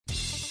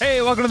Hey,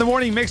 welcome to the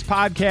Morning Mix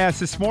podcast.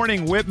 This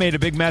morning, Whip made a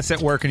big mess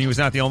at work, and he was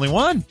not the only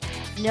one.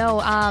 No,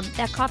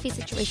 that coffee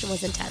situation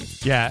was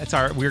intense. Yeah,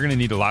 we're going to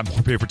need a lot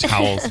more paper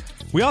towels.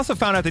 We also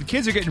found out that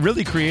kids are getting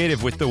really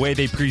creative with the way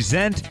they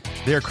present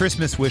their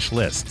Christmas wish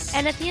lists.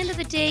 And at the end of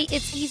the day,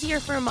 it's easier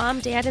for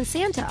Mom, Dad, and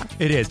Santa.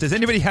 It is. Does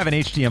anybody have an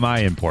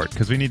HDMI import?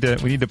 Because we need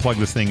to plug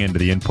this thing into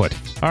the input.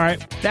 All right,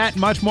 that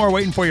and much more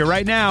waiting for you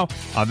right now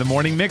on the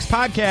Morning Mix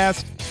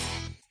podcast.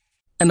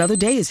 Another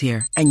day is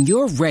here, and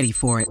you're ready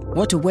for it.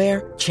 What to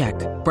wear? Check.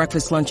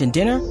 Breakfast, lunch, and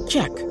dinner?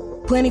 Check.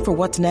 Planning for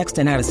what's next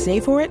and how to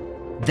save for it?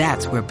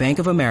 That's where Bank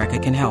of America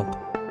can help.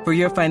 For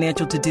your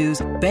financial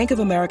to-dos, Bank of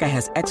America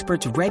has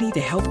experts ready to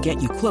help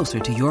get you closer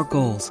to your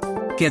goals.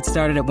 Get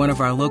started at one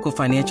of our local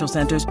financial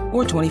centers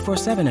or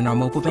 24/7 in our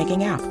mobile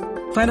banking app.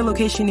 Find a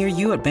location near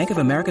you at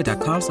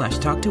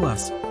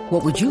bankofamerica.com/talktous.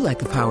 What would you like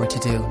the power to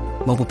do?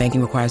 Mobile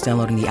banking requires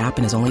downloading the app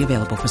and is only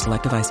available for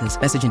select devices.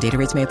 Message and data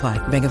rates may apply.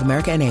 Bank of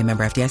America N.A.,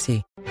 member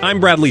FDIC. I'm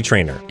Bradley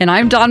Trainer. And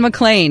I'm Don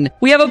McClain.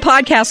 We have a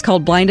podcast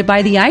called Blinded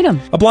by the Item.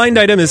 A blind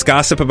item is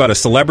gossip about a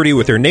celebrity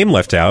with their name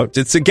left out.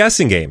 It's a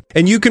guessing game,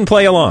 and you can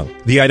play along.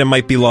 The item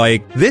might be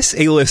like, this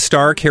A-list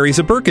star carries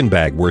a Birkin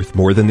bag worth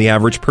more than the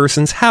average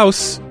person's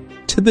house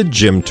to the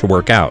gym to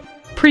work out.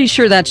 Pretty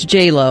sure that's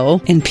J-Lo.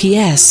 And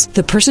P.S.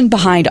 the person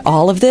behind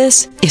all of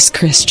this is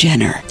Kris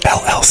Jenner,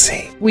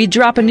 LLC. We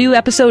drop a new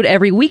episode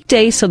every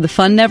weekday so the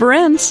fun never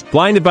ends.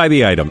 Blinded by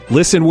the Item.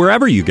 Listen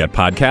wherever you get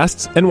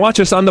podcasts and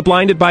watch us on the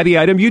Blinded by the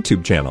Item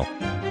YouTube channel.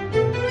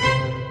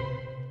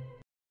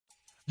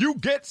 You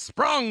get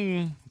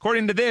sprung.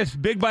 According to this,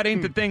 big butt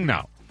ain't the thing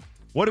now.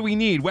 What do we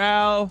need?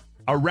 Well,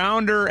 a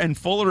rounder and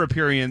fuller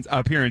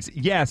appearance,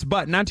 yes,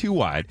 but not too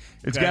wide.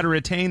 It's got to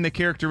retain the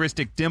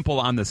characteristic dimple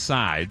on the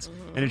sides,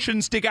 and it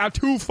shouldn't stick out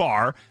too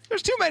far.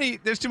 There's too many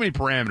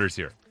parameters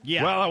here.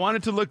 Yeah. Well, I want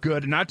it to look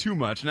good, not too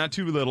much, not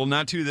too little,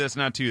 not too this,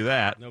 not too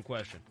that. No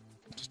question.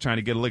 Just trying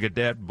to get a look at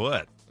that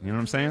butt. You know what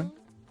I'm saying?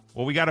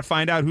 Well, we got to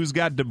find out who's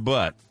got the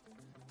butt.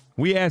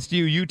 We asked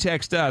you, you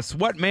text us,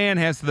 what man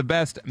has the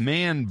best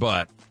man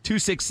butt?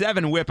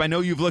 267 Whip, I know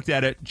you've looked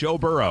at it. Joe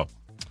Burrow.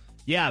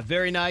 Yeah,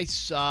 very nice.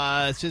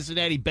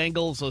 Cincinnati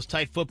Bengals, those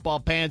tight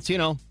football pants,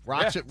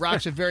 rocks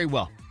it very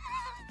well.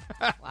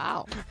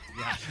 Wow.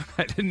 Yeah.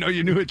 I didn't know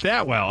you knew it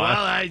that well. Well,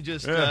 Huh? I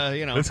just,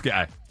 This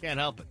guy. can't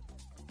help it.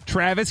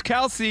 Travis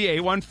Kelce,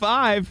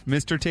 815,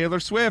 Mr. Taylor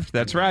Swift.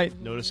 That's right.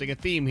 Noticing a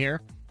theme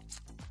here.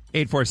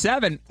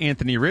 847,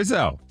 Anthony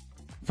Rizzo.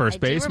 First I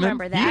do baseman.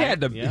 remember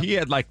that. He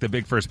had like the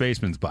big first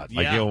baseman's butt.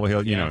 Like Yeah.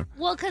 he'll you know.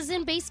 Well, because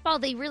in baseball,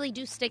 they really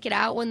do stick it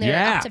out when they're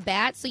Yeah. up to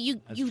bat, so you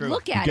true.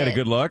 look You at get it. a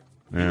good look.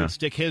 You can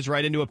stick his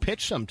right into a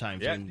pitch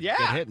sometimes and get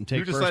hit and take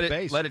You just first let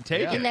base. it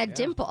take Yeah. in that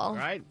dimple.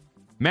 Right.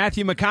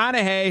 Matthew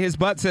McConaughey, his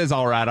butt says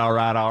all right.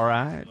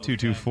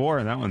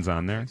 224, that one's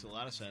on there. Makes a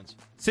lot of sense.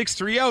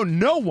 630,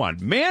 no one.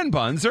 Man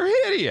buns are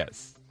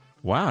hideous.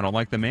 Wow, I don't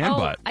like the man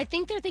butt. I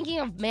think they're thinking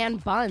of man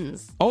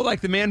buns. Oh,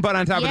 like the man butt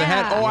on top of the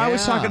head? Yeah. Oh, I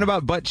was Yeah. talking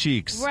about butt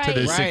cheeks to Right.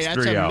 the Right,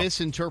 630. that's a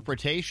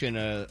misinterpretation,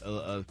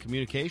 a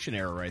communication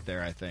error right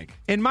there, I think.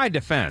 In my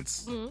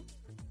defense,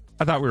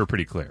 I thought we were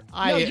pretty clear.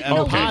 No, you- I'm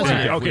no, we positive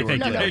weren't. Okay, we were.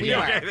 thank you. No, Thank we you.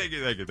 were. Okay,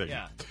 thank you.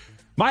 Yeah.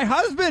 My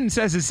husband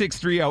says it's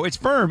 630. It's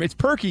firm, it's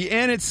perky,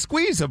 and it's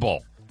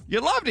squeezable.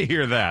 You love to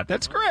hear that.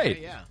 That's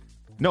great. Yeah.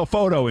 No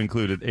photo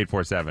included,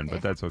 847,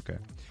 but that's okay.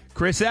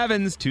 Chris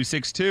Evans,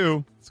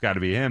 262. It's got to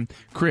be him.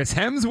 Chris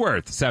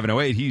Hemsworth,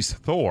 708. He's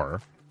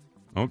Thor.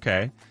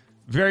 Okay.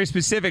 Very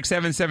specific,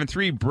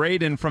 773.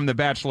 Braden from The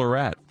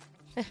Bachelorette.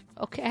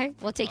 Okay,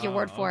 we'll take your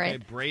word for Okay,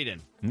 it.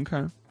 Braden. Okay.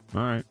 All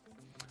right.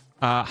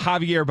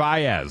 Javier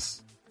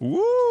Baez.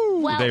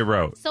 Woo! Well, they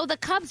wrote. So the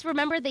Cubs,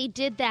 remember they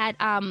did that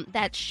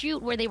that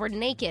shoot where they were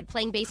naked,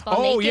 playing baseball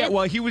Oh, naked? yeah.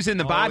 Well, he was in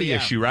the body yeah.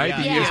 issue, right? Yeah.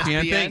 The Yeah.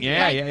 ESPN thing?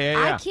 Yeah, Like,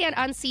 yeah. I can't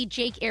unsee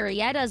Jake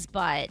Arrieta's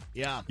butt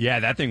Yeah. Yeah,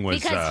 that thing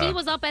was... because he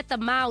was up at the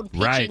mound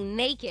pitching right.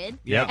 naked,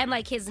 Yep. and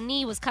like his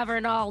knee was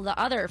covering all the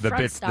other the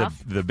front bits,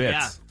 stuff, the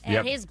bits. and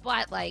Yep. his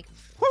butt like,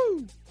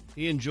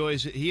 He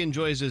enjoys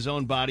his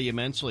own body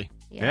immensely.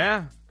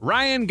 Yeah.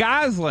 Ryan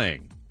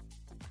Gosling.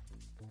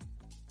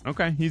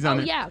 Okay, he's on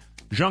Oh it. yeah,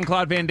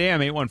 Jean-Claude Van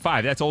Damme,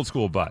 815. That's old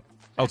school butt.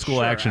 Old school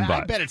Sure, action I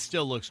butt. bet it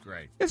still looks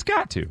great. It's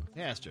got to.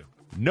 It has to.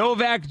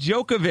 Novak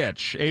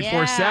Djokovic,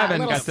 847.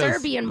 little got those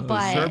Serbian those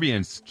butt.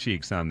 Serbian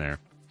cheeks on there.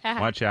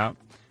 Watch out.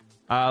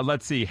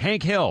 Let's see.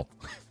 Hank Hill.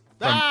 Is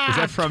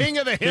that from King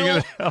of the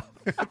Hill?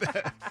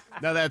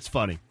 Now that's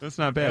funny. That's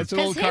not bad. That's an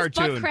old because his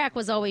cartoon. butt crack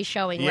was always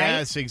showing, right?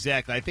 Yes,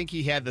 exactly. I think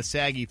he had the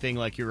saggy thing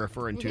like you're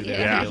referring to there.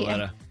 Yeah.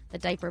 Violetta. The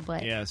diaper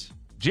butt. Yes.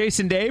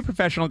 Jason Day,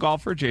 professional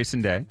golfer.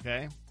 Jason Day.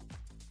 Okay.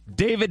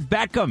 David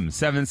Beckham,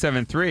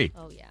 773.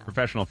 Oh yeah.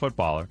 Professional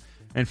footballer.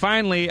 And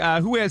finally,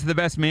 who has the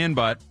best man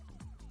butt?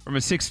 From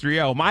a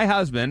 630. My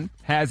husband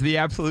has the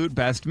absolute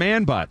best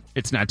man butt.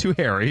 It's not too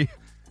hairy.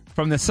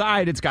 From the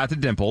side, it's got the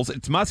dimples.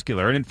 It's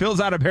muscular, and it fills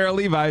out a pair of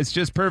Levi's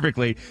just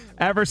perfectly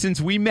ever since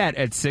we met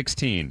at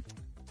 16.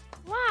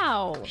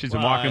 Wow. She's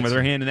been Wow, walking with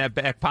that's- her hand in that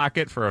back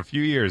pocket for a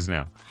few years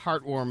now.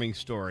 Heartwarming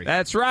story.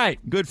 That's right.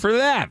 Good for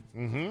them.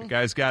 The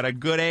guy's got a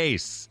good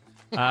ace.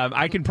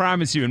 I can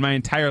promise you in my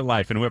entire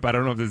life, and Whip, I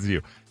don't know if this is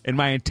you, In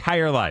my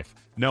entire life,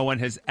 no one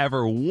has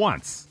ever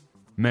once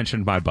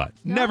mentioned my butt.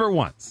 No. Never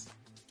once.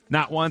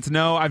 Not once,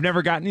 no. I've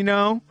never gotten,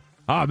 oh,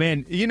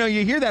 man, you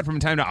hear that from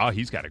time to time. Oh,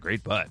 he's got a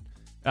great butt.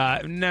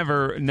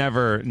 Never.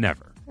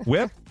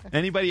 Whip?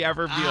 Anybody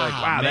ever be like,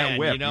 wow, man, that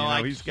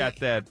whip, he's got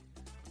that.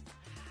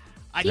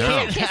 I You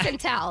can't kiss and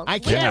tell. I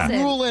can't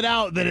Listen. rule it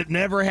out that it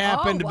never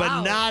happened, Oh, but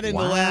wow. not in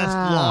the last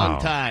long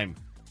time.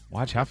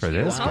 Watch out for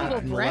this Humble guy.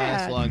 In the brag.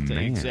 last long time.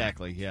 Man.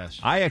 Exactly, yes.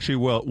 I actually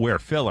will wear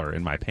filler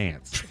in my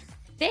pants.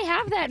 They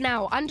have that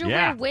now. Underwear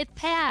Yeah. with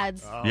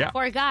pads Yeah.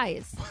 for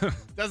guys.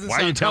 Doesn't Why are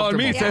you sound telling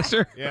me, comfortable.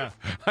 sister? Yeah.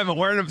 I've been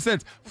wearing them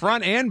since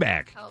front and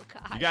back. Oh,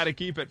 God. You got to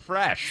keep it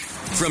fresh.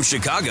 From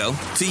Chicago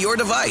to your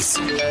device,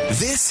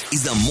 this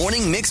is the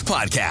Morning Mix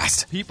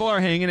Podcast. People are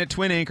hanging at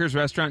Twin Anchors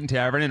Restaurant and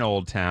Tavern in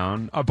Old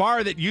Town, a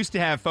bar that used to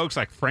have folks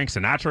like Frank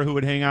Sinatra who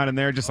would hang out in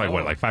there just like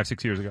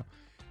 5-6 years ago.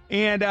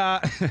 And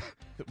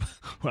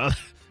Well,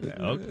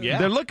 yeah.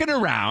 they're looking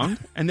around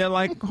and they're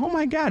like, oh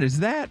my God,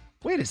 is that?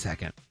 Wait a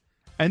second.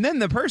 And then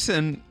the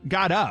person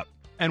got up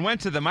and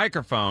went to the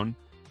microphone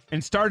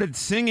and started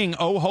singing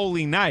Oh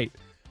Holy Night,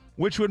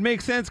 which would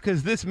make sense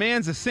because this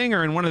man's a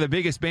singer in one of the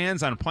biggest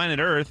bands on planet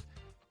Earth.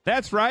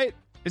 That's right.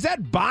 Is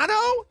that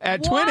Bono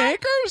at Twin What?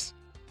 Anchors?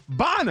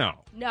 Bono.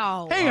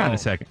 No. Hang on a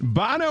second.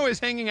 Bono is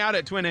hanging out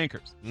at Twin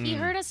Anchors. He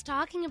heard us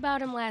talking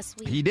about him last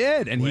week. He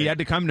did, and he had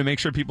to come to make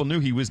sure people knew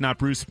he was not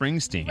Bruce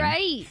Springsteen.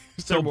 Right.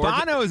 So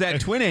Bono is at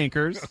Twin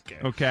Anchors,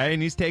 okay,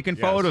 and he's taking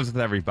photos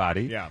with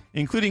everybody, Yeah.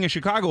 including a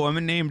Chicago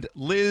woman named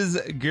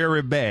Liz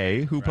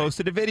Garibay, who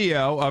posted a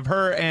video of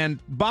her and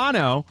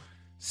Bono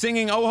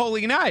singing Oh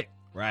Holy Night.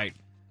 Right.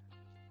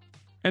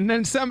 And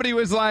then somebody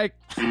was like,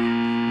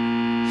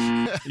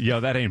 yo,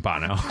 that ain't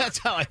Bono. That's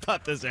how I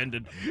thought this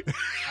ended.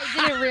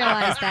 I didn't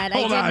realize that. I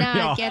Hold did on, not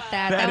y'all. get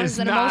that. That was is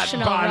an not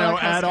emotional Bono roller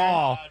coaster. at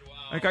all.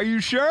 Like, are you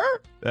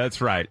sure?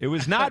 That's right. It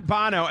was not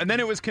Bono. And then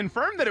it was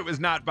confirmed that it was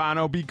not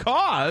Bono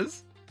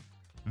because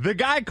the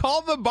guy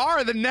called the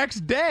bar the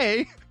next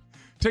day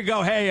to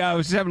go, hey, I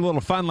was just having a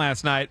little fun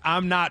last night.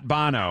 I'm not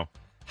Bono.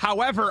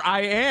 However,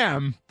 I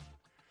am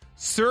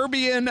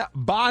Serbian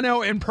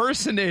Bono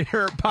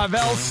impersonator Pavel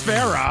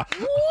Sfera.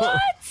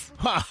 What?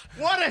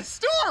 What a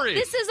story!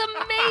 This is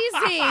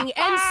amazing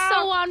and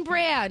so on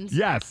brand.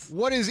 Yes.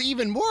 What is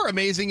even more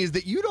amazing is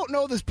that you don't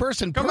know this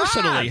person Come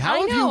personally. on. How I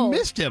have know. you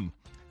missed him?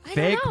 I don't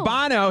Fake know.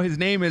 Bono. His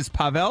name is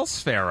Pavel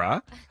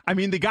Sfera. I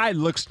mean, the guy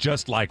looks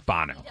just like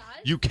Bono.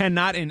 You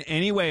cannot in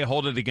any way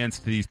hold it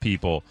against these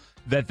people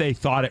that they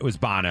thought it was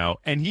Bono.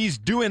 And he's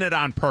doing it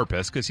on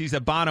purpose because he's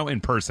a Bono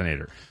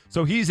impersonator.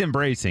 So he's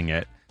embracing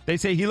it. They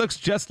say he looks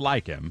just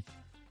like him.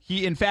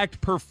 He, in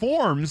fact,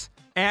 performs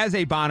as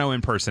a Bono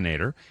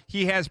impersonator.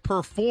 He has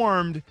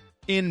performed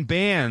in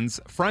bands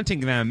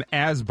fronting them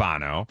as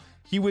Bono.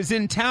 He was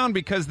in town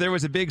because there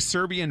was a big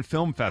Serbian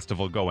film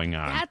festival going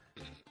on. That-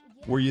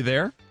 Were you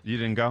there? You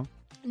didn't go?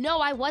 No,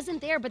 I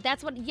wasn't there, but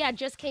that's what,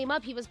 just came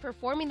up. He was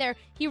performing there.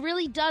 He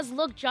really does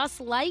look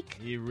just like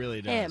He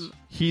really does. him.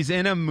 He's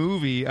in a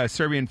movie, a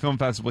Serbian film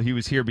festival. He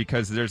was here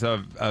because there's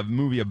a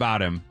movie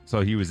about him, so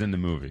he was in the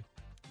movie.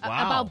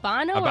 Wow. About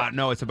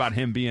Bono? It's about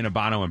him being a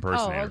Bono Oh,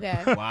 impersonator.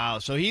 okay. Wow.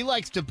 So he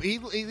likes to he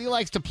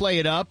likes to play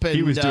it up. And,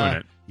 He was doing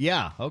it.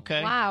 Yeah.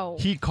 Okay. Wow.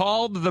 He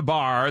called the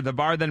bar. The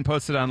bar then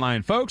posted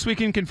online, folks, we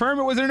can confirm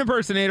it was an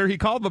impersonator. He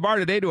called the bar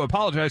today to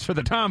apologize for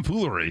the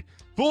tomfoolery.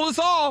 Fooled us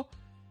all.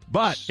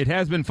 But it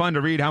has been fun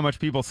to read how much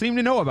people seem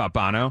to know about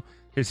Bono,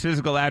 his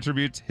physical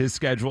attributes, his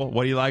schedule,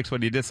 what he likes,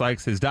 what he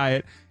dislikes, his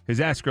diet,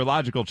 his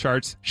astrological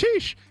charts.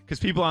 Sheesh. Because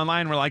people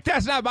online were like,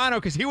 that's not Bono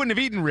because he wouldn't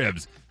have eaten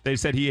ribs. They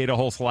said he ate a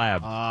whole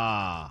slab.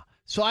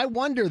 So I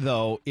wonder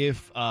though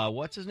if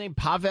what's his name,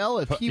 Pavel,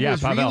 if he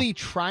was Pavel. really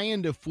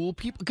trying to fool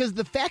people, because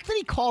the fact that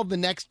he called the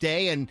next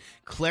day and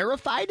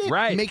clarified it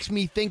Right. makes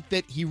me think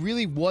that he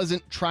really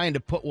wasn't trying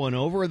to put one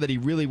over, that he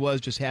really was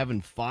just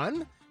having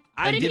fun.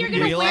 But if you're didn't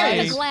going to wear the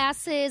realize-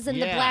 glasses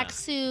and the Yeah. black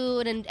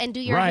suit and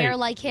do your Right. hair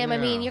like him, I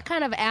Yeah. mean, you're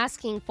kind of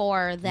asking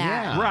for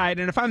that. Yeah. Right,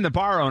 and if I'm the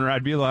bar owner,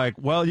 I'd be like,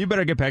 well, you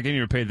better get back in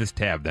here and pay this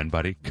tab then,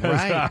 buddy. 'Cause,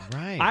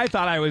 Right. I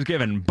thought I was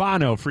giving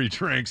Bono free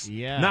drinks,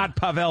 Yeah. not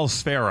Pavel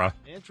Sfera.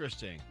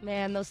 Interesting.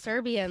 Man, those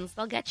Serbians,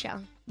 they'll get you.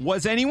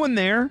 Was anyone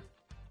there?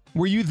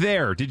 Were you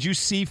there? Did you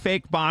see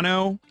fake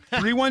Bono?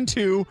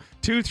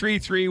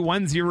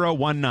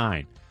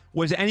 312-233-1019.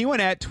 Was anyone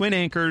at Twin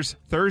Anchors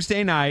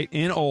Thursday night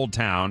in Old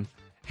Town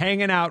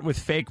hanging out with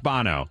fake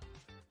Bono?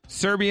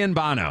 Serbian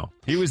Bono.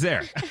 He was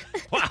there.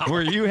 Wow.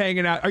 Were you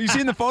hanging out? Are you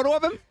seeing the photo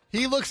of him?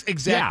 He looks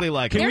exactly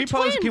like Can him. we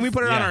post? Can we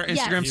put it on Yeah. our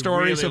Instagram Yes.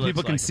 story He so really people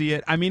looks can like see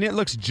it? I mean, it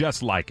looks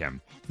just like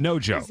him. No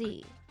joke.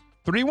 Easy.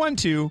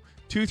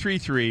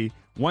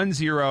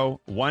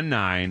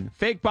 312-233-1019.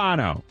 Fake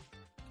Bono.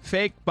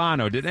 Fake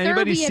Bono. Did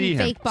anybody Serbian see him?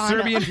 fake Bono.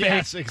 Serbian fake.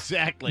 Yes,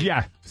 exactly.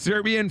 Yeah,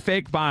 Serbian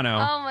fake Bono.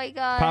 Oh, my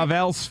God.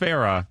 Pavel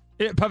Sfera.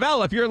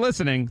 Pavel, if you're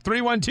listening,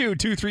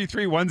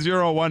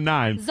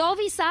 312-233-1019.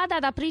 Zovi sada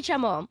da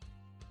pričamo.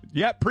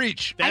 Yep,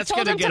 preach. That's I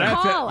told gonna him to get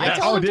call. I That's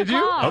told oh, him did to you?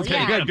 call. Okay,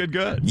 Yeah.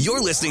 good.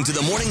 You're listening to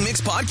the Morning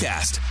Mix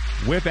Podcast.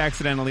 Whip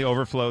accidentally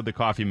overflowed the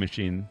coffee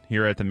machine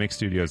here at the Mix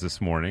Studios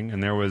this morning,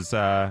 and there was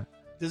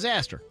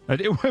Disaster.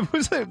 It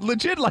was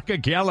legit like a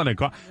gallon of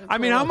coffee. I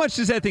mean, how much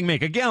does that thing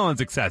make? A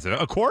gallon's excessive.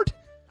 A quart?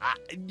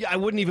 I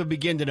wouldn't even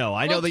begin to know.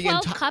 I know the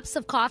 12 cups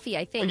of coffee,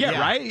 I think. Yeah,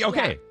 right?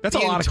 Okay. Yeah. That's a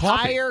lot of coffee.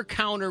 The entire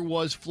counter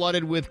was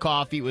flooded with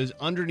coffee. It was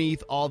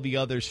underneath all the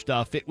other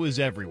stuff. It was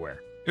everywhere.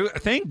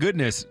 Thank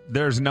goodness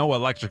there's no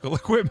electrical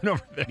equipment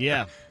over there.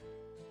 Yeah.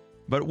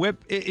 But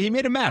Whip, he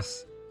made a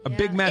mess. A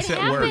big mess It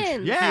at work.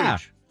 happens. Yeah.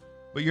 Huge.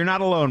 But you're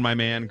not alone, my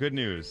man. Good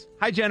news.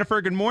 Hi,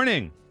 Jennifer. Good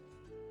morning.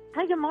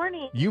 Hi, good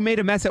morning. You made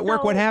a mess at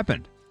work. So- What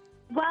happened?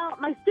 Well,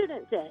 my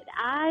student did.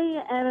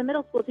 I am a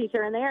middle school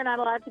teacher, and they are not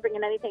allowed to bring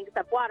in anything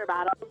except water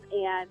bottles.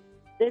 And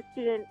this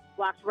student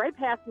walked right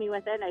past me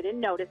with it, and I didn't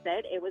notice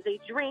it. It was a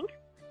drink,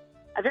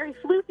 a very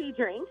floofy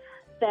drink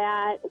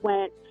that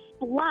went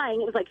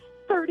flying. It was like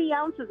 30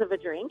 ounces of a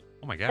drink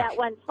Oh, my gosh. that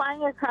went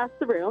flying across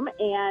the room,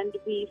 and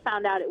we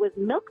found out it was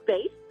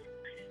milk-based.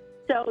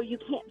 So you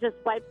can't just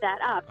wipe that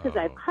up because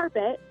I have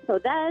carpet. So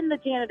then the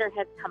janitor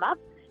has come up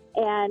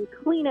and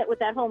clean it with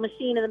that whole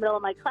machine in the middle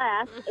of my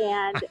class,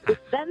 and it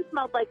then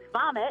smelled like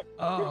vomit.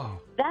 Oh.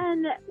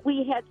 Then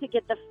we had to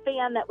get the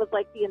fan that was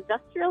like the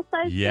industrial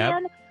size Yep.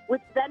 fan,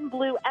 which then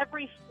blew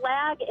every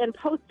flag and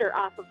poster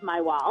off of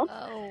my wall.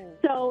 Oh.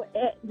 So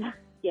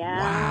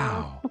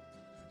Wow.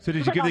 So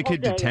did It's you like give a the whole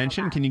kid day of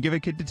detention? that. Can you give a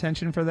kid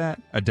detention for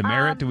that? A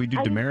demerit? Do we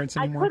do demerits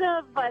anymore? I could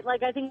have,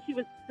 but I think she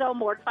was so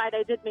mortified.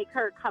 I did make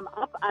her come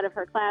up out of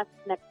her class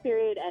next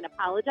period and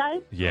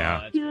apologize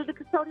Yeah. to the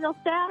custodial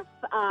staff.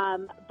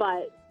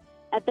 But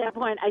at that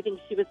point, I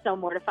think she was so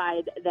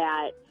mortified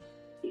that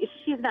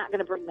she's not going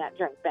to bring that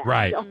drink back.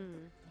 Right. So,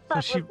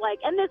 but she- was like,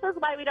 and this is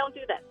why we don't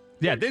do this.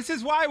 Yeah, this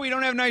is why we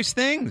don't have nice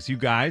things, you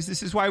guys.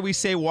 This is why we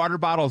say water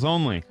bottles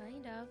only.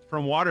 Kind of.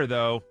 From water,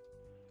 though,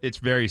 it's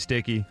very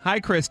sticky.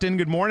 Hi, Kristen.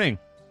 Good morning.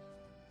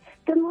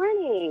 Good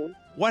morning.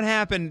 What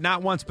happened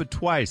not once but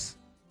twice?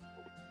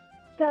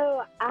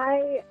 So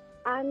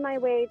on my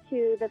way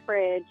to the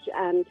fridge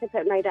to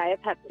put my Diet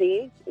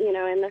Pepsi,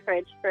 in the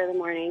fridge for the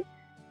morning,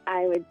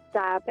 I would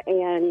stop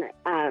and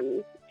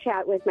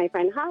chat with my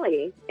friend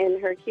Holly in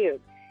her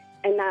cube.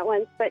 And not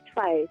once but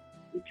twice,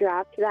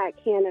 dropped that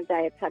can of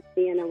Diet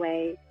Pepsi in a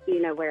way,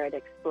 where it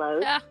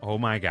explodes. Oh,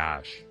 my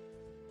gosh.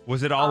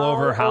 Was it all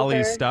over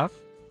Holly's over. stuff?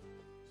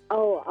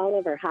 Oh, all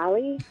over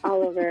Holly,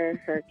 all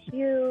over her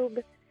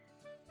cube,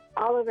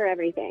 all over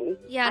everything.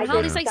 Yeah, and I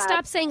Holly's just like, stopped.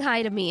 stop saying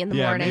hi to me in the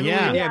Yeah,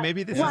 morning.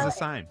 maybe this is a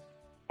sign.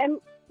 And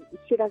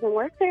she doesn't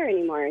work there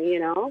anymore,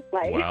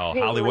 Like, Well, I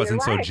Holly wonder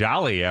wasn't so why.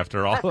 jolly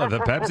after all of the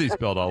Pepsi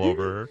spilled all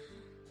over her.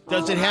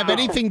 Does it have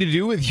anything to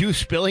do with you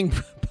spilling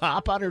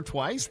pop on her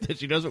twice that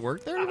she doesn't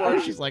work there anymore?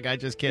 She's like, I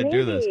just can't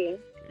do this.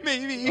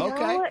 Maybe.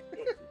 Okay. No,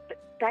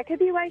 that could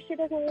be why she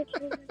doesn't work.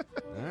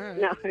 All right.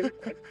 No.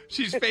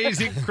 She's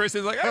phasing. Chris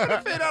is like, I'm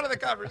going to fade out of the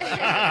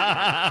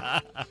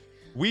conversation.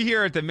 We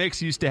here at the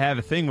Mix used to have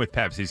a thing with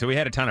Pepsi, so we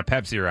had a ton of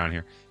Pepsi around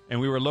here. And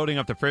we were loading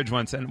up the fridge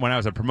once and when I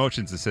was a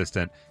promotions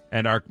assistant,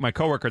 and my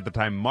coworker at the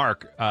time,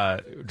 Mark,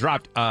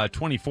 dropped a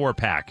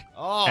 24-pack.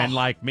 Oh. And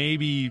like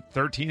maybe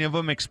 13 of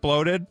them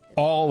exploded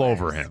all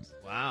over him.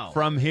 Wow.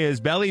 From his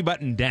belly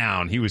button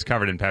down, he was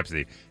covered in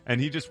Pepsi. And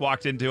he just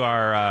walked into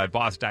our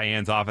boss,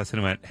 Diane's office,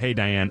 and went, hey,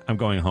 Diane, I'm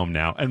going home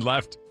now, and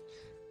left.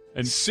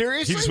 And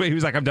Seriously? He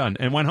was like, I'm done,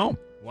 and went home.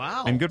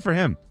 Wow. And good for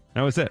him.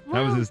 That was it.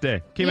 That was his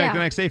day. Came back Yeah. the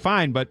next day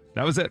fine, but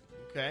that was it.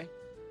 Okay.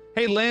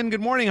 Hey, Lynn, good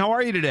morning. How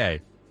are you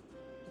today?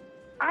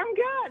 I'm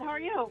good. How are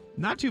you?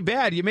 Not too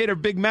bad. You made a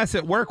big mess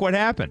at work. What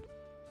happened?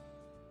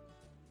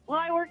 Well,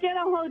 I work at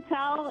a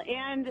hotel,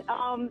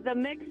 and the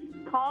Mix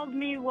called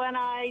me when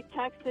I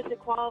texted to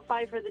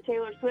qualify for the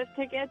Taylor Swift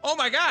tickets. Oh,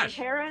 my gosh.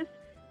 In Paris.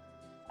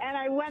 And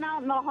I went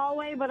out in the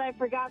hallway, but I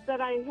forgot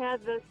that I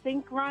had the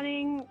sink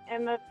running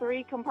and the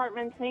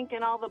 3-compartment sink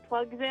and all the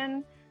plugs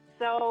in.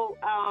 So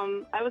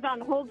I was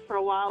on hold for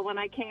a while. When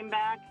I came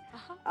back,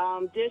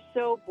 dish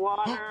soap,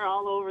 water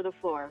all over the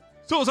floor.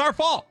 So it was our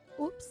fault.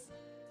 Oops.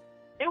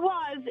 It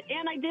was,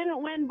 and I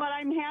didn't win, but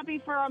I'm happy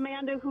for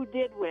Amanda who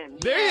did win.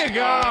 There you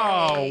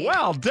go.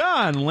 Well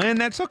done, Lynn.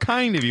 That's so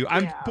kind of you.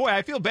 Boy,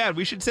 I feel bad.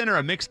 We should send her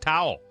a mixed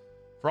towel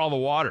for all the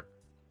water.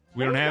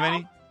 We don't have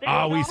any? There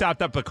you We go.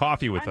 stopped up the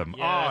coffee with them.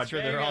 Yeah, oh, that's true.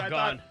 dang They're it. all I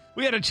gone. thought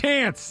we had a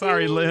chance.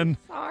 Sorry, Lynn.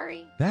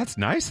 Sorry. That's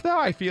nice, though.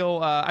 I feel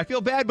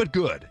bad, but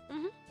good.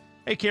 Mm-hmm.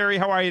 Hey, Carrie,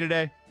 how are you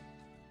today?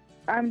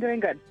 I'm doing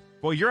good.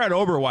 Well, you're at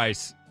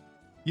Oberweis.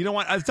 You know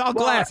what? It's all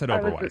Well, glass at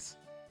I was- Oberweis.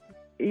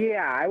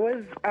 Yeah, I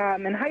was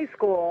in high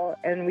school,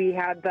 and we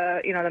had the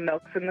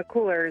milks in the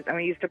coolers, and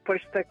we used to push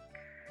the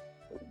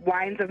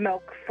wines of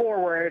milk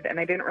forward, and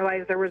I didn't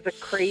realize there was a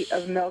crate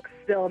of milk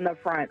still in the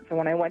front. So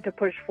when I went to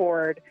push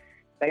forward,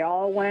 they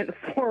all went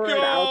forward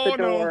out the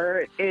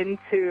door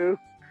into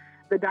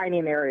the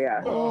dining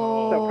area.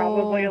 So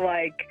probably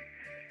like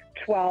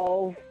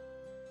 12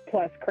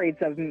 plus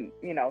crates of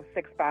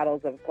 6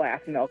 bottles of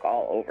glass milk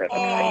all over the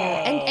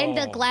place. And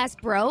the glass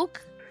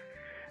broke?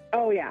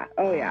 Oh yeah.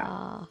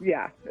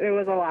 Yeah, it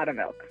was a lot of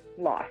milk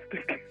lost.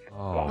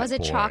 Oh, Was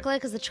it boy.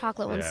 chocolate? Because the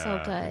chocolate one's so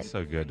Yeah, good. it's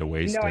so good to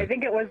waste No, it. I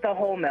think it was the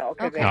whole milk.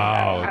 I Okay. think.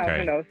 Oh,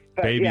 Who knows? okay.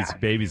 But Babies yeah.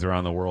 babies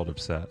around the world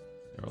upset.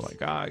 They were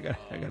like, I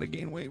gotta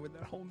gain weight with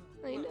that whole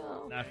milk. I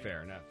know. Not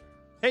fair.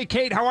 Hey,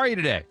 Kate, how are you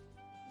today?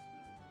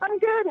 I'm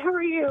good. How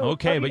are you?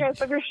 Okay, Love you guys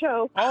love your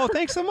show. Oh,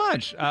 thanks so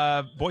much.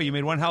 Boy, you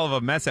made one hell of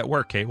a mess at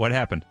work, Kate. What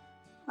happened?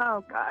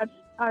 Oh, God.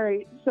 All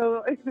right.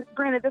 So,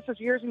 granted, this was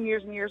years and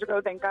years and years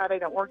ago. Thank God I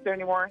don't work there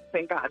anymore.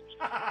 Thank God.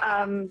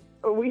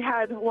 We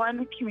had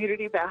one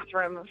community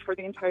bathroom for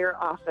the entire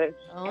office,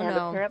 and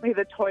apparently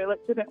the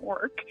toilet didn't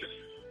work.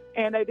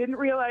 And I didn't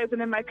realize,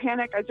 and in my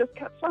panic, I just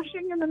kept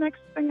flushing, and the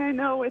next thing I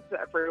know, it's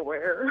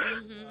everywhere.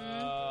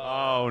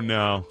 Oh,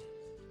 no.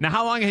 Now,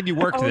 how long had you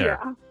worked there?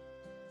 Yeah.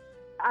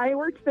 I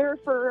worked there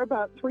for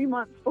about 3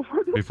 months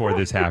Before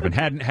this happened.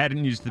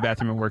 Hadn't used the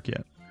bathroom at work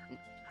yet.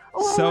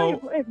 Oh,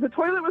 So, the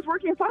toilet was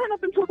working fine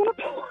up until that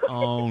point.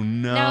 oh,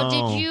 no.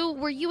 Now,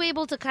 were you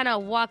able to kind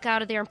of walk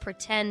out of there and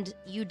pretend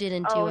you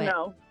didn't do it?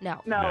 No.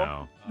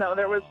 No. No,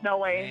 there was no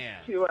way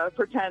to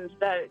pretend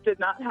that it did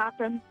not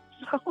happen.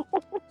 So.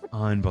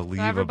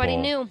 Unbelievable. So everybody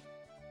knew.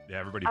 Yeah,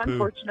 everybody pooped.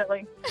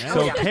 Unfortunately.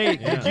 So, Kate,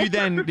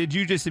 did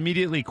you just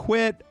immediately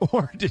quit,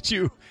 or did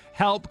you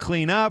help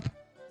clean up?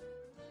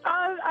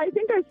 I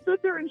think I stood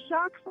there in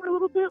shock for a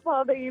little bit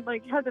while they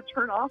had to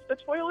turn off the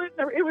toilet.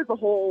 It was a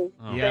whole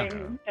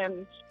thing,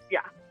 and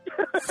yeah.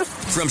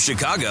 From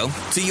Chicago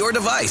to your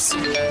device,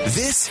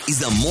 this is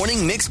the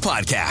Morning Mix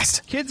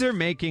Podcast. Kids are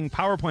making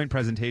PowerPoint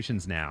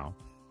presentations now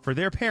for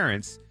their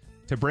parents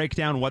to break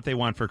down what they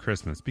want for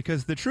Christmas.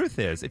 Because the truth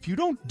is, if you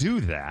don't do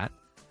that,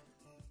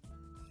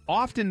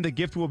 often the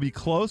gift will be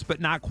close but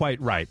not quite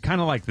right. Kind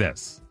of like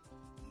this.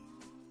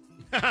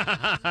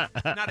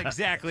 Not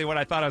exactly what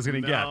I thought I was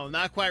going to get. No,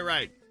 not quite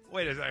right.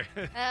 Wait a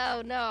second.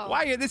 Oh, no.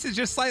 Why? This is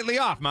just slightly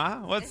off, Ma.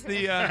 What's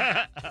the...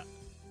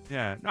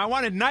 Yeah. No, I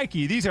wanted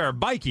Nike. These are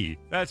Bikey.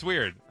 That's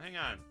weird. Hang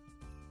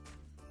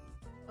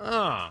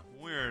on.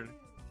 Weird.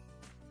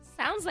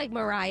 Sounds like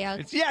Mariah.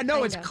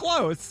 It's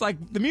close. It's like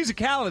the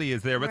musicality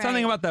is there, but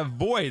something about the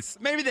voice.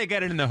 Maybe they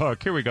get it in the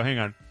hook. Here we go. Hang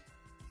on.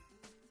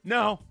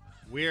 No.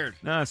 Weird.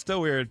 No, it's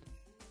still weird.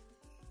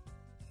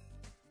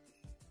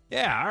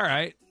 Yeah, all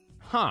right.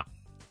 Huh.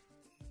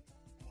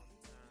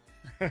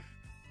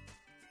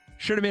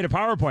 Should have made a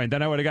PowerPoint.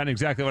 Then I would have gotten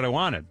exactly what I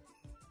wanted.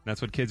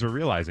 That's what kids are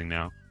realizing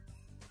now.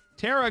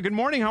 Tara, good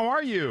morning. How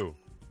are you?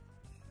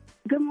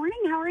 Good morning.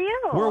 How are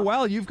you? We're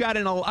well. You've got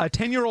a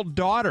 10-year-old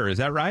daughter. Is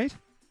that right?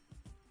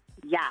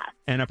 Yes.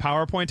 And a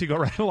PowerPoint to go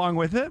right along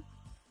with it?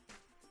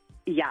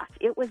 Yes.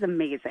 It was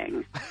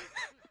amazing.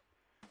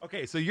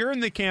 Okay, so you're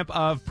in the camp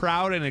of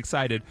proud and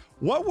excited.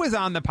 What was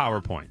on the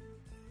PowerPoint?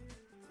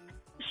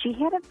 She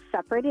had it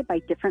separated by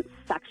different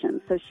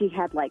sections. So she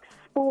had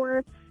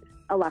sports,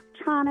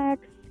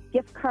 electronics,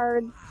 gift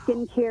cards,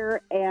 skincare,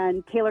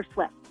 and Taylor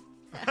Swift.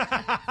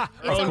 Her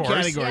own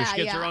category. She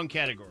gets her own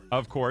category.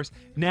 Of course.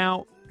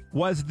 Now,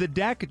 was the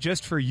deck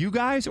just for you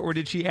guys, or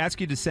did she ask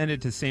you to send it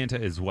to Santa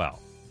as well?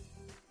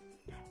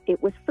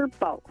 It was for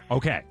both.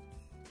 Okay.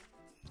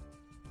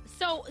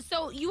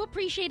 So you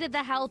appreciated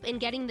the help in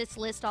getting this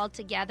list all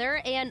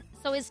together. And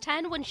so is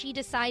 10 when she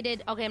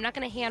decided, okay, I'm not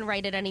going to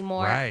handwrite it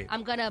anymore. Right.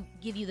 I'm going to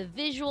give you the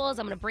visuals.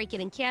 I'm going to break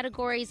it in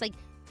categories.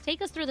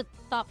 Take us through the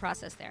thought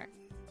process there.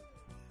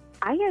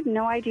 I had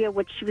no idea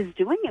what she was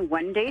doing, and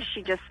one day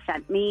she just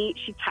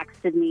she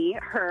texted me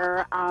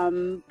her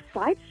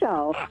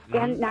slideshow.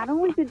 And not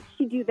only did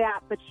she do that,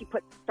 but she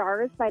put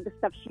stars by the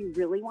stuff she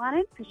really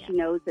wanted, because she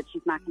knows that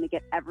she's not going to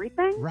get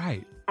everything.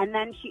 Right. And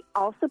then she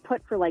also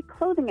put for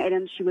clothing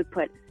items, she would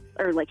put,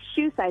 or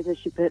shoe sizes,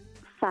 she put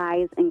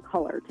size and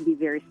color to be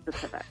very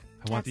specific.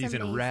 I want these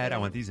in red. I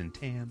want these in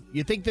tan.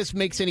 You think this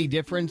makes any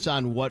difference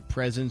on what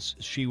presents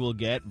she will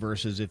get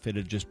versus if it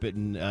had just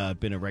been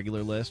a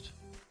regular list?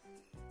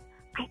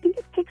 I think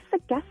it takes the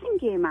guessing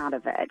game out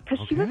of it,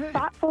 because she was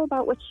thoughtful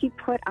about what she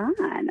put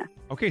on.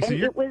 Okay, so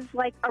and it was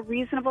a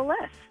reasonable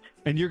list.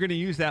 And you're going to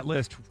use that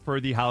list for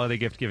the holiday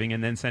gift giving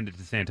and then send it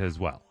to Santa as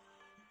well.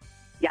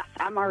 Yes,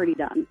 I'm already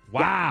done.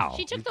 Wow.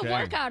 She took the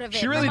work out of it.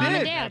 She really for Mom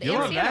did. And Dad You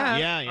and love Santa. that.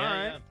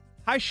 Yeah.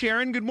 Hi,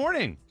 Sharon. Good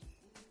morning.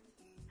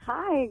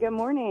 Hi, good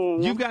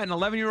morning. You've got an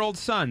 11-year-old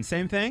son.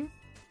 Same thing?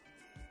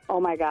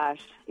 Oh, my gosh.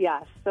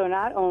 Yes. So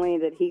not only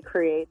did he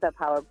create the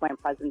PowerPoint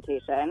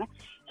presentation,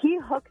 he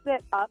hooked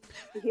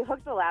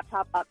the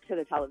laptop up to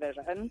the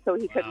television so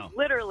he could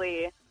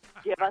literally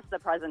give us the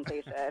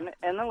presentation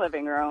in the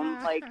living room.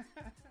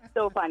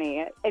 So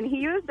funny. And he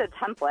used a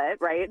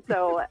template, right?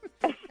 So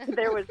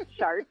there was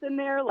charts in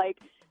there,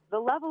 the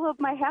level of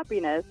my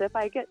happiness if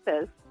I get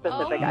this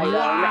specific item.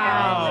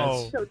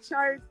 Wow. And so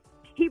charts.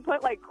 He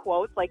put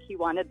quotes, he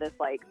wanted this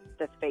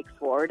fake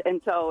sword, and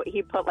so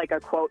he put a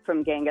quote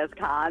from Genghis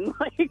Khan.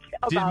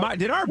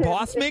 Did our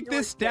boss make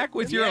this deck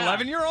with your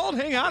 11-year-old?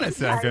 Hang on a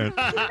second.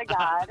 Oh my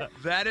God,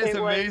 that is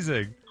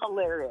amazing.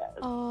 Hilarious.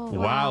 Oh,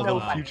 wow, so the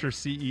funny. future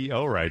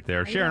CEO right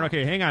there. Sharon,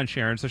 okay, hang on,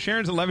 Sharon. So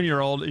Sharon's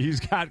 11-year-old. He's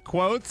got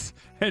quotes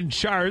and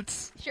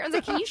charts. Sharon's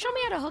like, can you show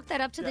me how to hook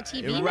that up to the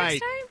TV right. next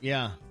time?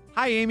 Yeah.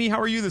 Hi, Amy.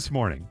 How are you this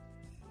morning?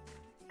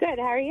 Good.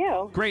 How are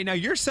you? Great. Now,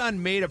 your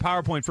son made a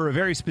PowerPoint for a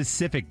very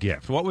specific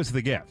gift. What was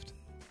the gift?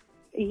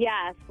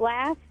 Yes.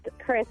 Last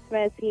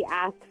Christmas, he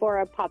asked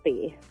for a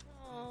puppy.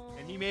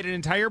 And he made an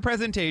entire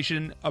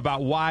presentation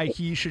about why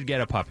he should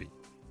get a puppy.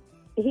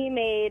 he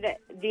made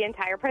the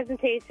entire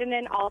presentation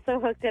and also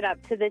hooked it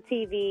up to the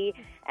TV.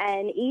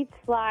 And each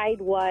slide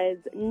was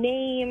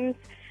names,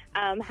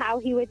 how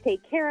he would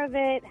take care of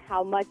it,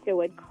 how much it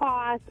would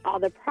cost, all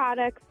the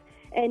products,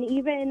 and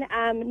even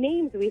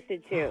names we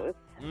should choose.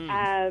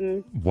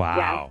 Wow.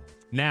 Yeah.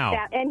 Now,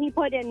 Yeah, and he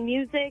put in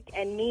music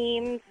and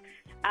memes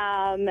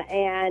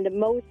and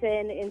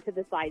motion into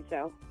the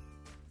slideshow.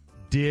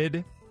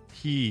 did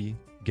he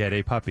get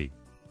a puppy?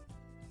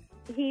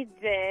 He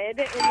did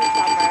in the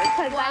summer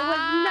because I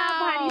was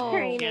not potty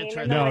training. in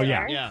the No,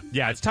 winter.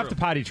 yeah. It's tough to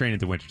potty train at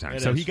the wintertime.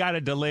 It So is. he got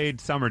a delayed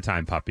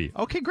summertime puppy.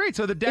 Okay, great.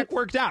 So the deck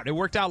worked out. It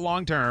worked out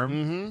long term.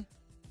 Mm-hmm.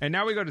 And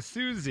now we go to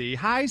Susie.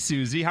 Hi,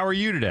 Susie. How are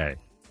you today?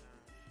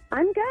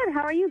 I'm good.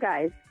 How are you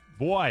guys?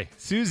 Boy,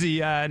 Susie,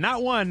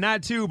 not one,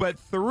 not two, but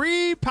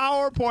 3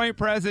 PowerPoint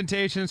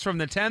presentations from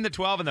the 10, the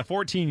 12, and the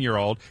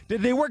 14-year-old.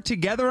 Did they work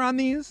together on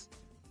these?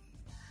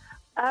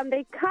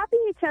 They copy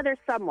each other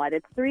somewhat.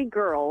 It's 3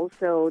 girls,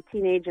 so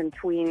teenage and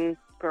tween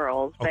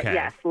girls. But Okay.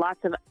 yes,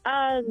 lots of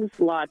Uggs,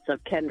 lots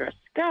of Kendra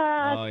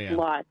Scott, Oh, yeah.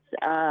 lots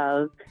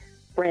of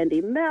Brandy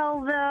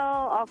Melville,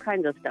 all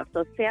kinds of stuff.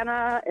 So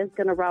Santa is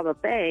going to rob a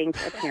bank,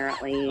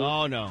 apparently.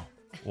 Oh, no.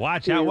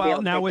 Watch To out. be Well, able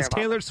to now take was care of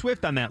all Taylor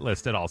Swift on that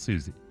list at all,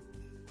 Susie?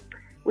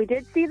 We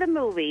did see the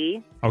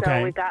movie, Okay.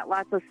 so we got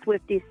lots of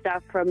Swiftie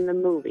stuff from the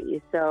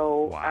movie.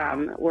 So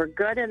we're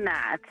good in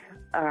that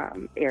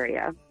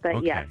area. But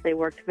Okay. yes, they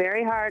worked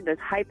very hard. There's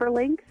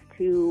hyperlinks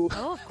to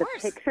the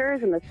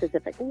pictures and the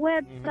specific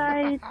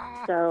websites.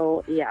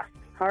 So, yes,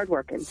 hard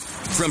working.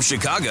 From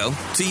Chicago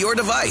to your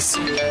device,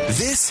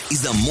 this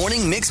is the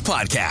Morning Mix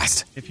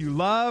Podcast. If you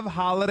love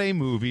holiday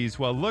movies,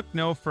 well, look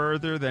no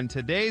further than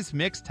today's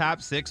Mix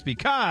Top 6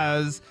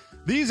 because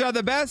these are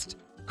the best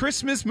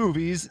Christmas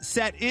movies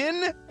set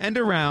in and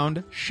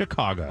around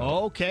Chicago.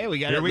 Okay, we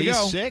got Here at we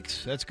least go.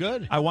 6. That's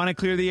good. I want to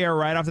clear the air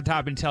right off the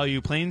top and tell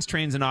you Planes,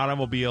 Trains, and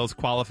Automobiles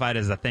qualified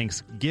as a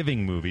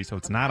Thanksgiving movie, so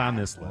it's not on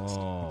this list.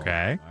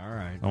 Okay? All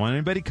right. I don't want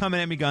anybody coming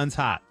at me guns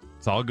hot.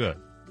 It's all good.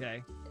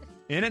 Okay.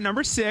 In at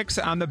number 6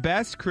 on the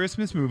best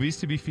Christmas movies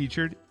to be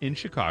featured in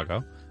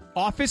Chicago,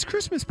 Office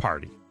Christmas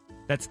Party.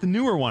 That's the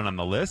newer one on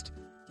the list.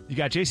 You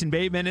got Jason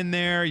Bateman in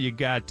there. You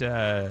got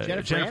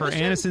Jennifer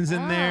Aniston's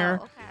in there.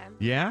 okay.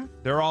 Yeah,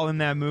 they're all in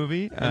that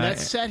movie. And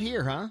that's set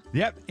here, huh?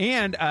 Yep.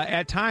 And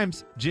at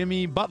times,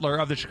 Jimmy Butler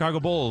of the Chicago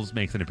Bulls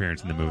makes an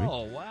appearance in the movie.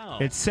 Oh, wow.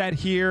 It's set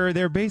here.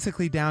 They're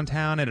basically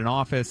downtown at an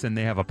office, and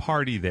they have a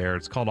party there.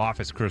 It's called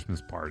Office Christmas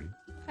Party.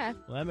 Okay.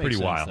 Well, that makes Pretty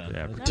sense, wild. then.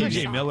 Yeah. That's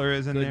T.J. good. Miller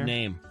is in Good there.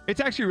 name. It's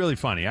actually really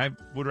funny. I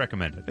would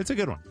recommend it. It's a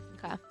good one.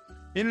 Okay.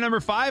 In at number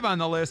 5 on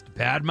the list,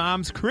 Bad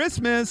Moms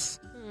Christmas.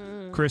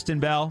 Kristen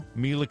Bell,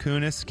 Mila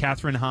Kunis,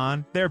 Katherine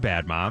Hahn. They're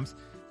bad moms.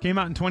 Came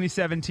out in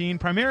 2017.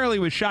 Primarily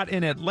was shot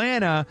in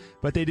Atlanta,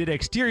 but they did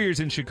exteriors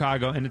in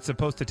Chicago, and it's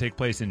supposed to take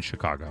place in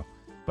Chicago.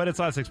 But it's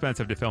less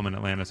expensive to film in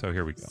Atlanta, so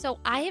here we go. So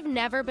I have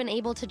never been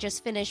able to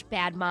just finish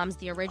Bad Moms,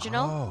 the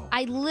original. Oh.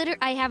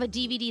 I have a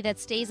DVD that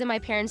stays in my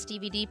parents'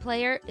 DVD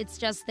player. It's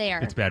just there.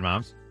 It's Bad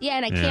Moms? Yeah,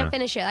 and I Yeah. can't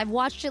finish it. I've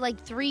watched it like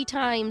 3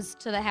 times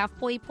to the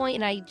halfway point,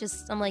 and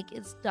I'm like,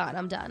 it's done.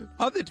 I'm done.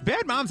 Oh, the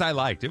Bad Moms I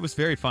liked. It was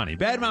very funny.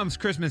 Bad Moms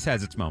Christmas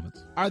has its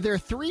moments. Are there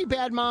 3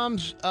 Bad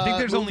Moms I think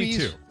there's only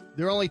movies? 2.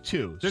 There are only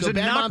 2. There's so a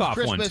Bad knockoff Moms one,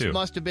 Christmas too.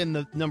 must have been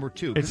the number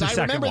 2. It's Because the I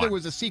second remember one. there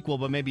was a sequel,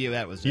 but maybe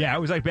that was it. Yeah, it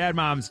was like Bad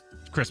Moms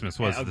Christmas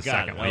was Yeah, the got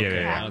second it. one.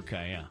 Okay. Yeah.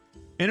 Okay, yeah.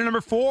 In at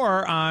number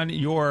 4 on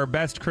your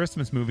best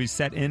Christmas movies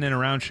set in and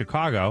around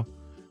Chicago,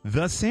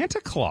 The Santa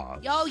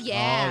Claus. Oh,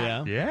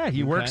 yeah. Oh, yeah. Yeah,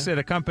 he works at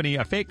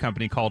a fake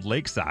company called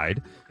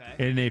Lakeside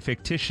in a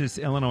fictitious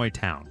Illinois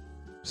town.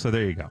 So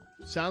there you go.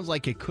 Sounds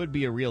like it could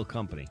be a real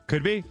company.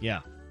 Could be. Yeah.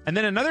 And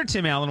then another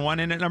Tim Allen one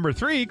in at number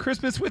 3,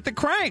 Christmas with the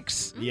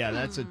Cranks. Yeah,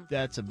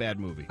 that's a bad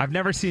movie. I've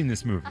never seen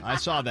this movie. I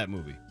saw that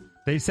movie.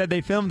 They said they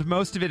filmed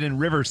most of it in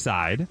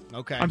Riverside.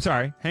 Okay. I'm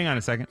sorry. Hang on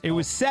a second. It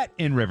was set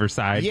in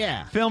Riverside.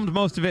 Yeah. Filmed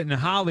most of it in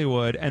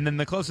Hollywood, and then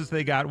the closest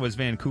they got was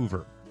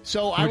Vancouver.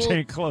 So Which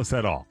ain't close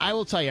at all. I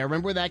will tell you, I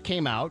remember that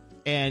came out,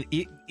 and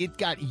it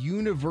got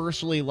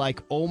universally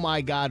like, oh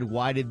my God,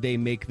 why did they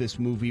make this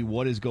movie?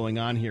 What is going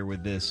on here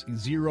with this?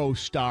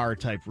 0-star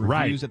type reviews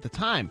Right. at the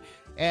time.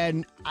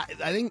 And I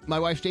think my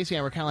wife Stacey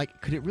and I were kind of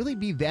like, could it really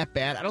be that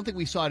bad? I don't think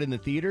we saw it in the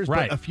theaters,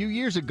 Right. but a few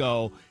years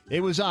ago,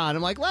 it was on.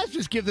 I'm like, let's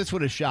just give this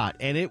one a shot.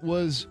 And it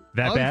was,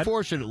 That bad?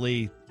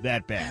 unfortunately,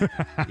 that bad.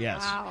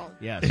 Yes. Wow.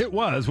 Yes. It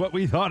was what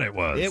we thought it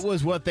was. It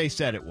was what they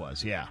said it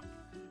was, yeah.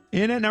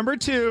 In at number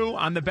 2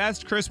 on the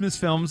best Christmas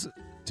films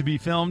to be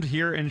filmed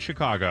here in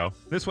Chicago.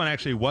 This one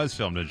actually was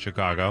filmed in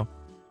Chicago.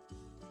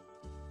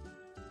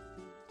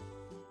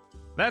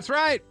 That's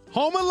right.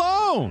 Home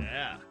Alone.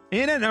 Yeah.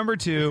 In at number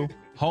 2,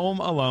 Home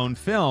Alone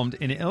filmed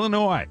in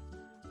Illinois.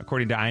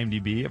 According to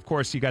IMDb, of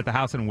course, you got the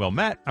house in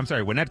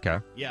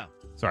Winnetka. Yeah.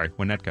 Sorry,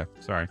 Winnetka.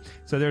 Sorry.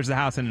 So there's the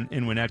house in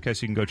Winnetka,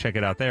 so you can go check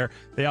it out there.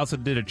 They also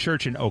did a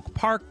church in Oak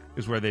Park,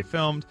 is where they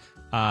filmed.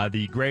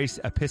 The Grace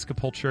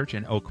Episcopal Church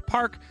in Oak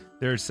Park.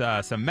 There's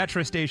some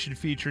metro station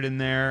featured in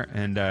there,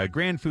 and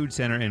Grand Food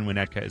Center in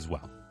Winnetka as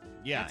well.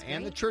 Yeah,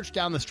 and the church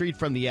down the street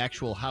from the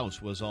actual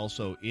house was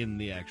also in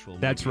the actual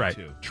movie, That's right.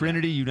 too.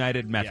 Trinity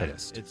United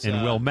Methodist it's,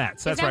 in Wilmette.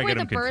 So Is that's that where I where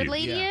get the them bird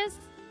confused. lady is?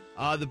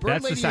 The Bird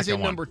That's the Lady is second in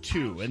one. number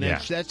 2, and then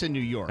that's in New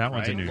York, That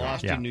one's right? in New York,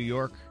 Lost yeah. in New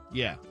York.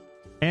 Yeah.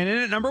 And in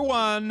at number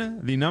 1,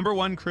 the number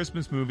 1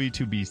 Christmas movie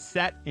to be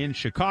set in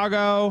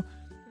Chicago.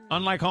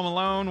 Unlike Home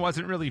Alone,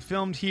 wasn't really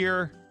filmed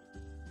here.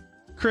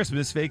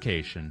 Christmas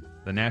Vacation.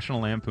 The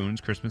National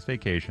Lampoon's Christmas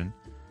Vacation.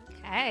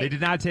 Okay. They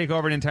did not take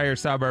over an entire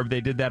suburb.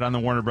 They did that on the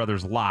Warner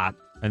Brothers lot.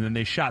 And then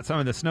they shot some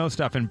of the snow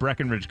stuff in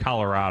Breckenridge,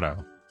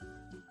 Colorado.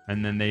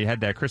 And then they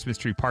had that Christmas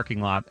tree parking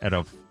lot at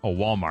a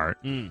Walmart.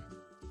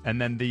 And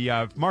then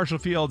the Marshall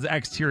Field's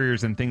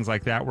exteriors and things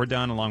like that were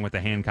done along with the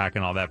Hancock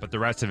and all that. But the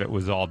rest of it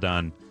was all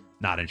done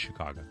not in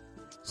Chicago.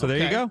 So there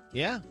you go.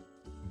 Yeah.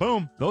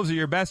 Boom. Those are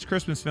your best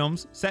Christmas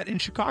films set in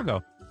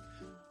Chicago.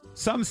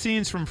 Some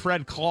scenes from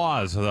Fred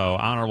Claus, though,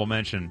 honorable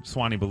mention,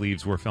 Swanee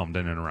believes were filmed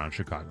in and around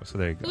Chicago. So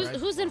there you go.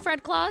 Who's in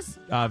Fred Claus?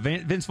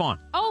 Vince Vaughn.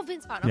 Oh,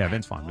 Vince Vaughn. Okay. Yeah,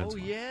 Vince Vaughn. Oh,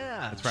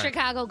 yeah. That's right.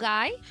 Chicago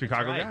guy.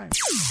 Chicago guy.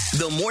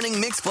 The Morning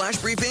Mix Flash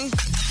Briefing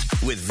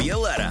with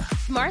Violetta.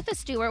 Martha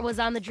Stewart was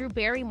on the Drew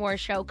Barrymore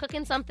show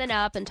cooking something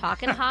up and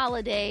talking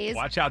holidays.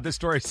 Watch out. This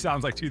story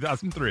sounds like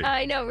 2003.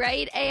 I know,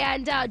 right?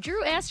 And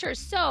Drew asked her,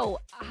 so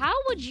how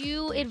would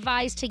you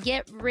advise to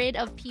get rid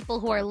of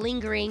people who are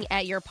lingering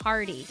at your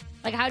party?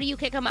 Like, how do you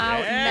kick them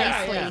out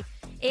nicely?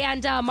 Yeah.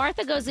 And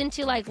Martha goes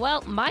into like,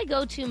 well, my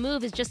go-to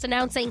move is just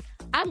announcing,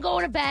 I'm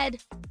going to bed.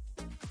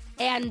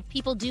 And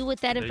people do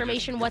with that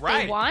information what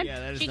they want. Yeah,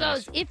 that is she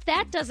nice. goes, if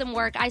that doesn't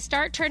work, I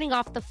start turning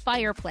off the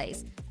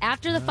fireplace.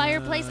 After the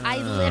fireplace, I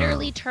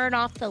literally turn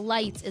off the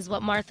lights, is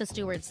what Martha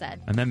Stewart said.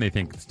 And then they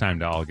think it's time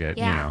to all get,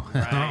 Yeah. you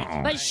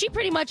know. But she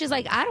pretty much is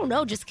like, I don't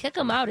know, just kick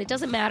them out. It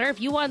doesn't matter.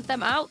 If you want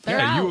them out, they're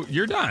out.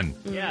 You're done.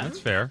 Yeah. That's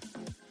fair.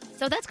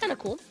 So that's kind of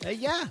cool.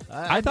 Yeah.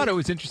 I thought it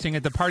was interesting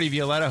at the party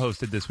Violetta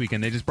hosted this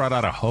weekend. They just brought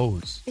out a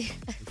hose.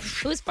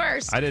 Who's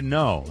first? I didn't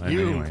know.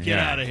 Get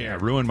out of here. I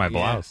ruined my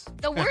blouse.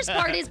 The worst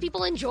part is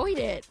people enjoyed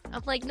it.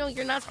 I'm like, no,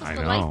 you're not supposed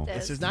to know. like this.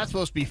 This is not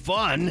supposed to be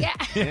fun. Yeah.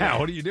 Yeah,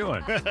 what are you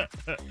doing?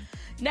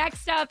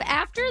 Next up,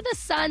 after the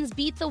Suns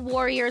beat the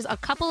Warriors a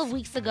couple of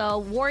weeks ago,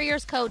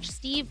 Warriors coach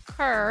Steve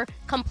Kerr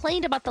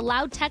complained about the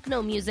loud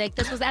techno music.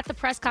 This was at the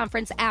press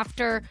conference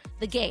after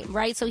the game,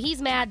 right? So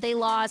he's mad they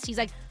lost. He's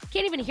like,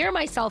 can't even hear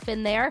myself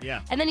in there.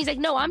 Yeah. And then he's like,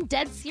 no, I'm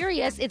dead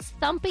serious. It's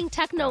thumping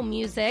techno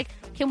music.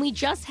 Can we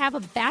just have a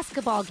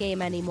basketball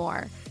game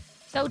anymore?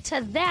 So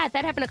to that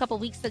happened a couple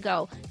weeks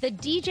ago. The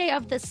DJ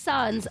of the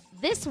Suns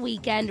this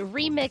weekend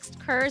remixed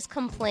Kerr's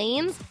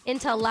complaints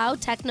into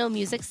loud techno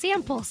music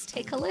samples.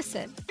 Take a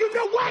listen. You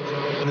know what?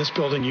 In this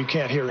building, you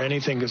can't hear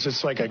anything because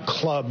it's like a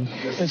club.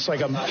 It's like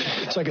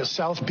a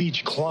South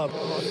Beach club.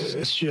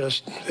 It's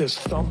just this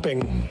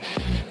thumping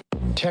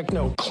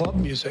techno club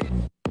music.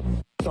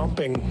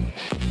 Thumping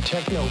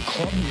techno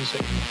club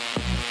music.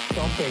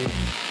 Thumping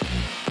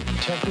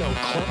techno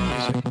club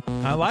music.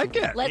 I like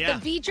it. Let the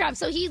beat drop.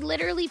 So he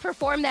literally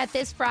performed that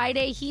this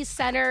Friday. He's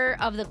center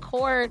of the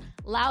court,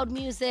 loud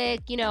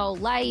music,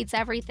 lights,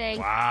 everything.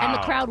 Wow. And the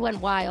crowd went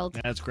wild.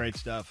 That's great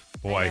stuff.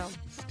 Boy,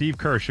 Steve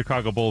Kerr,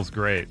 Chicago Bulls,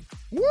 great.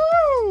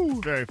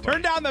 Woo! Very fun.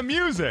 Turn down the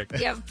music.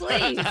 Yeah,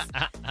 please.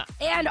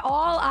 And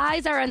all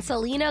eyes are on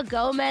Selena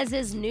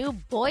Gomez's new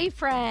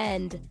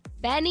boyfriend.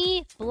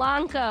 Benny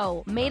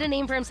Blanco made a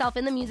name for himself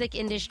in the music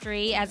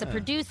industry as a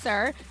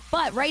producer,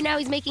 but right now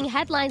he's making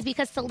headlines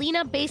because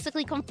Selena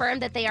basically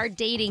confirmed that they are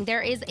dating.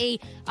 There is a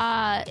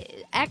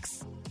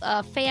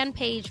fan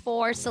page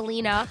for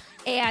Selena,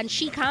 and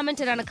she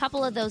commented on a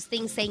couple of those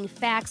things saying,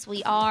 facts,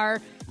 we are.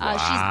 They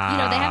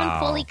haven't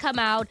fully come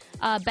out.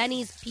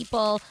 Benny's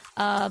people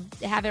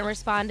haven't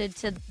responded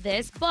to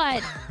this,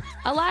 but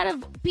a lot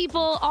of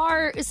people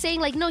are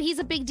saying, like, no, he's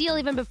a big deal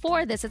even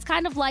before this. It's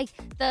kind of like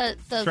the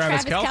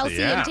Travis Kelce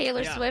and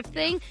Taylor Swift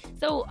thing.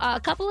 So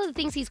a couple of the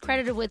things he's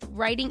credited with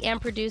writing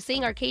and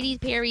producing are Katy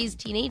Perry's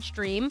Teenage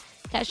Dream,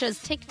 Kesha's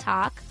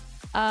TikTok,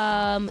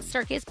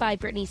 Circus by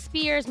Britney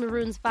Spears,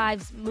 Maroon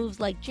 5's Moves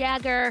Like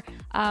Jagger,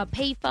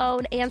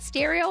 Payphone, and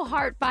Stereo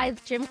Heart by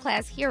Gym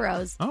Class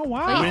Heroes. Oh,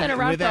 wow. So he's been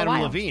around with for a Adam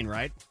while. Levine,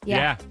 right?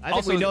 Yeah. I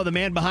think we know the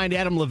man behind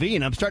Adam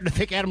Levine. I'm starting to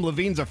think Adam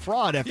Levine's a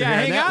fraud after hearing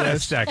hang that on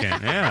list. a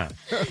second. Yeah.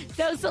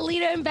 So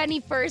Selena and Benny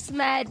first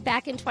met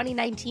back in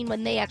 2019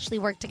 when they actually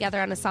worked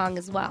together on a song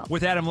as well.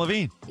 With Adam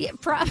Levine. Yeah,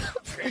 probably.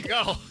 There you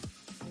go.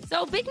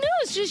 So big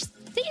news. She's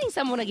dating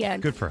someone again.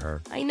 Good for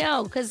her. I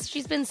know, because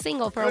she's been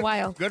single for a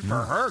while. Good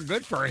for her.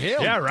 Good for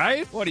him. Yeah,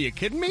 right? What, are you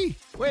kidding me?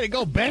 Way to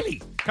go, Benny.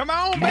 Come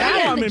on, Benny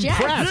Benny. and I'm the Jets.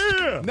 impressed.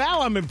 Yeah.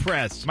 Now I'm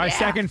impressed. My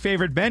second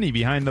favorite Benny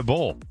behind the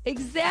bull.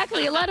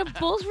 Exactly. A lot of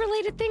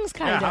Bulls-related things,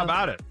 kind Yeah, of. how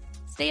about it?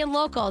 Staying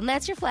local, and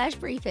that's your flash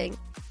briefing.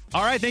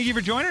 All right, thank you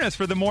for joining us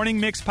for the Morning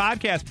Mix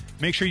podcast.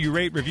 Make sure you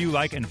rate, review,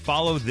 like, and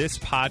follow this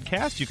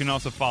podcast. You can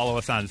also follow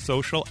us on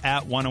social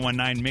at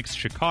 1019 Mix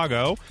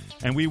Chicago.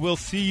 And we will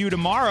see you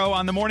tomorrow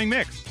on the Morning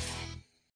Mix.